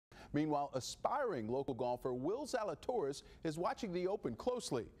Meanwhile, aspiring local golfer Will Zalatoris is watching the Open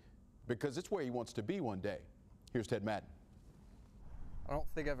closely because it's where he wants to be one day. Here's Ted Madden. I don't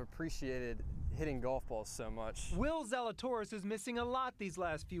think I've appreciated hitting golf balls so much. Will Zalatoris is missing a lot these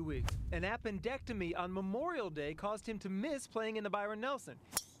last few weeks. An appendectomy on Memorial Day caused him to miss playing in the Byron Nelson.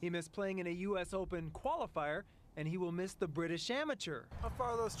 He missed playing in a U.S. Open qualifier, and he will miss the British Amateur. How far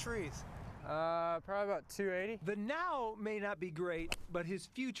are those trees? Probably about 280. The now may not be great, but his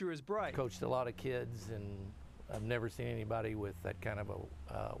future is bright. Coached a lot of kids, and I've never seen anybody with that kind of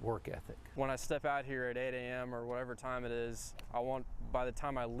a work ethic. When I step out here at 8 a.m. or whatever time it is, by the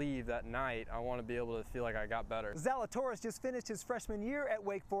time I leave that night, I want to be able to feel like I got better. Zalatoris just finished his freshman year at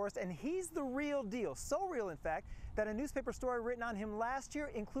Wake Forest, and he's the real deal. So real, in fact, that a newspaper story written on him last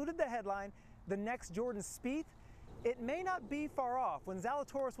year included the headline, "The Next Jordan Spieth." It may not be far off. When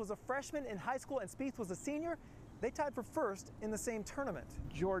Zalatoris was a freshman in high school and Spieth was a senior, they tied for first in the same tournament.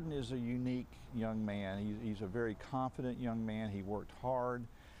 Jordan is a unique young man. He's a very confident young man. He worked hard.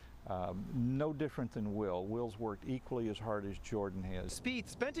 No different than Will. Will's worked equally as hard as Jordan has. Spieth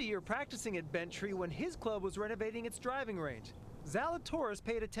spent a year practicing at Bentry when his club was renovating its driving range. Zalatoris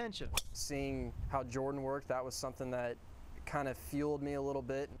paid attention. Seeing how Jordan worked, that was something that kind of fueled me a little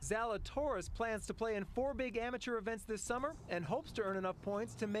bit. Zalatoris plans to play in 4 big amateur events this summer and hopes to earn enough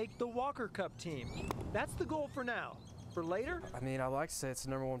points to make the Walker Cup team. That's the goal for now. For later? I mean, I like to say it's the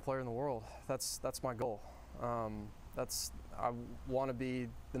 #1 player in the world. That's my goal. I want to be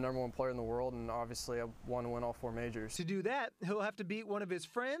the #1 player in the world, and obviously I want to win all 4 majors. To do that, he'll have to beat one of his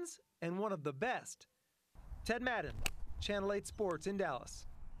friends and one of the best. Ted Madden, Channel 8 Sports in Dallas.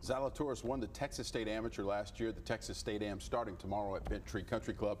 Zalatoris won the Texas State Amateur last year, the Texas State Am starting tomorrow at Bentry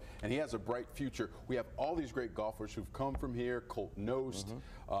Country Club, and he has a bright future. We have all these great golfers who've come from here, Colt Knost,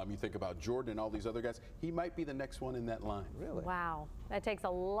 you think about Jordan and all these other guys. He might be the next one in that line. Really? Wow, that takes a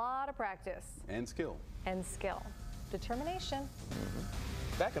lot of practice. And skill. And skill. Determination.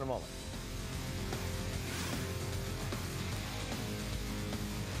 Back in a moment.